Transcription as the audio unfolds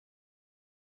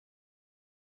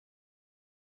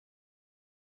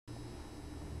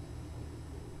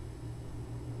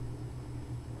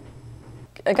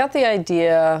I got the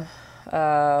idea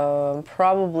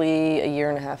probably a year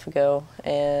and a half ago,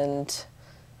 and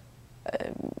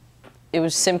it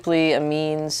was simply a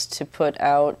means to put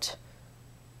out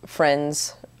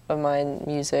friends of mine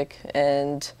music,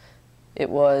 and it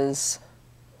was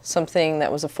something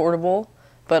that was affordable,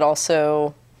 but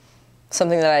also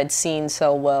something that I'd seen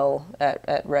sell well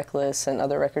at Reckless and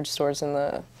other record stores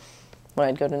when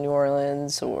I'd go to New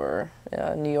Orleans or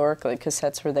New York. Like,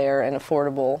 cassettes were there and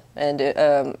affordable, and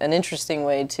an interesting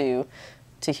way to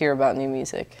hear about new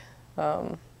music.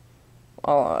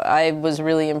 I was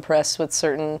really impressed with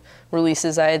certain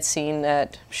releases I had seen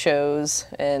at shows,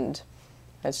 and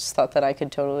I just thought that I could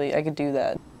do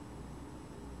that.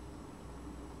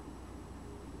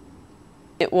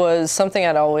 It was something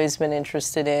I'd always been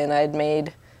interested in. I'd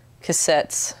made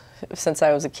cassettes since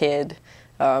I was a kid,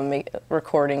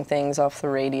 recording things off the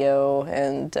radio,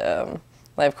 and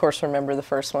I of course remember the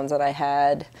first ones that I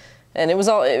had. And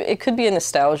it could be a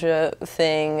nostalgia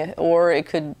thing, or it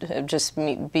could just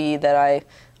be that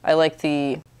I like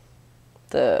the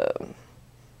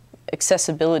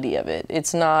accessibility of it.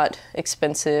 It's not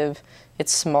expensive,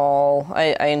 it's small.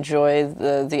 I enjoy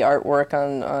the artwork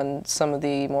on some of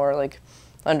the more like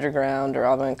underground or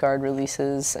avant-garde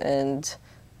releases, and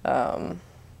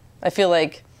I feel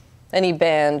like any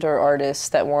band or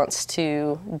artist that wants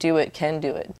to do it can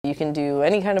do it. You can do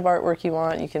any kind of artwork you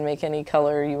want, you can make any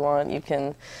color you want, you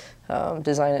can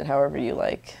design it however you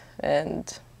like,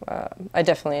 and I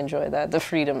definitely enjoy that, the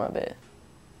freedom of it.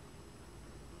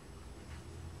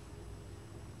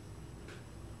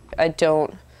 I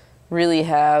don't really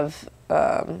have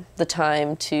the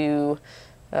time to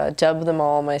dub them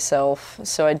all myself,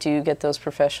 so I do get those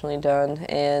professionally done,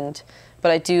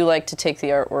 but I do like to take the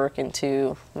artwork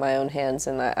into my own hands,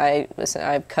 and I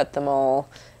cut them all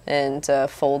and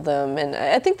fold them, and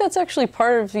I think that's actually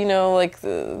part of, like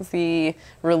the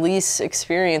release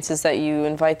experience, is that you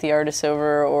invite the artists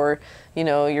over, or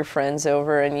your friends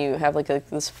over, and you have like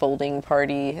this folding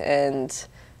party, and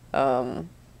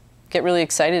get really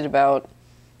excited about,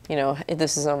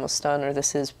 this is almost done, or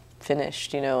this is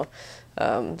finished.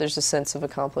 There's a sense of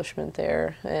accomplishment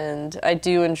there, and I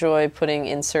do enjoy putting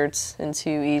inserts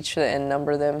into each and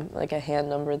number them, like I hand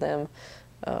number them.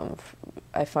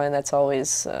 I find that's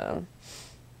always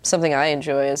something I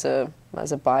enjoy as a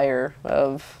buyer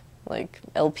of like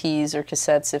LPs or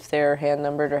cassettes. If they're hand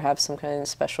numbered or have some kind of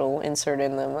special insert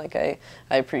in them, like I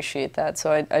appreciate that.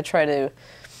 So I try to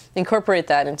incorporate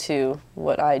that into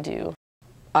what I do.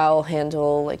 I'll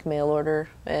handle like mail order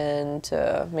and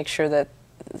make sure that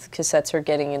cassettes are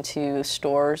getting into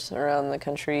stores around the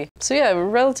country. So yeah,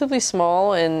 relatively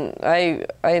small, and I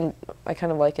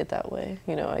kind of like it that way.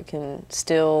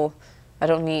 I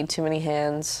don't need too many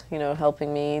hands,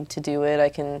 helping me to do it. I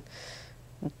can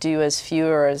do as few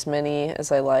or as many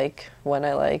as I like, when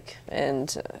I like,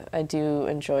 and I do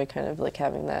enjoy kind of like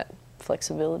having that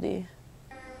flexibility.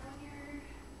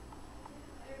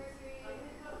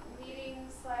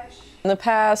 In the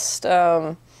past,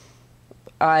 I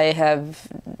have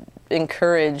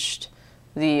encouraged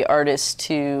the artist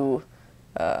to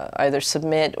either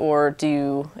submit or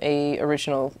do a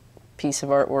original piece of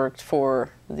artwork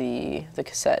for the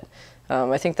cassette.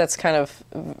 I think that's kind of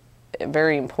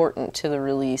very important to the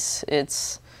release.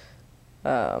 It's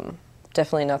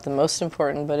definitely not the most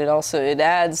important, but it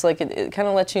adds, like, it kind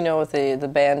of lets you know what the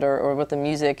band or what the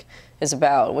music is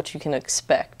about, what you can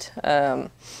expect.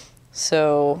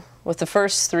 So with the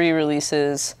first 3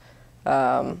 releases,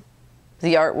 the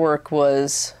artwork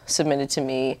was submitted to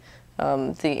me.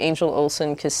 The Angel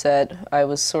Olsen cassette, I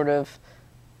was sort of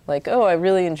like, oh, I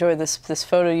really enjoy this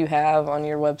photo you have on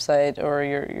your website or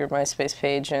your MySpace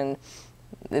page, and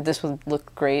this would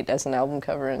look great as an album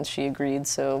cover, and she agreed,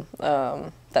 so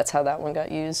that's how that one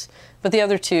got used. But the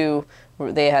other 2,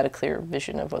 they had a clear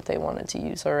vision of what they wanted to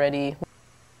use already.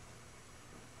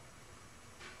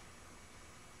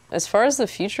 As far as the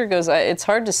future goes, it's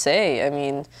hard to say. I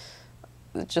mean,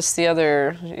 just the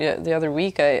other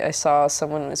week, I saw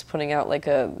someone was putting out like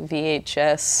a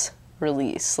VHS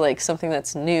release, like something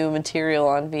that's new material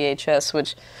on VHS,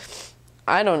 which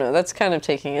I don't know. That's kind of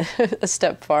taking a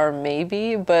step far,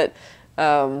 maybe. But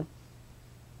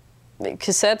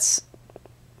cassettes,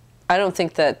 I don't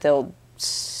think that they'll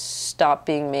stop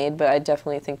being made, but I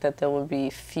definitely think that there will be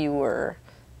fewer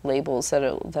labels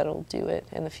that'll do it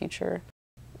in the future.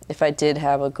 If I did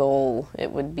have a goal,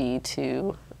 it would be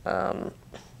to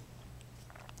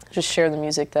just share the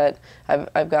music that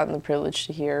I've gotten the privilege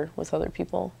to hear with other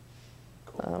people.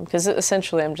 Because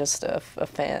essentially I'm just a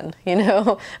fan,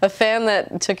 a fan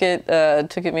that took it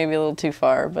maybe a little too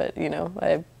far, but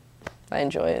I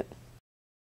enjoy it.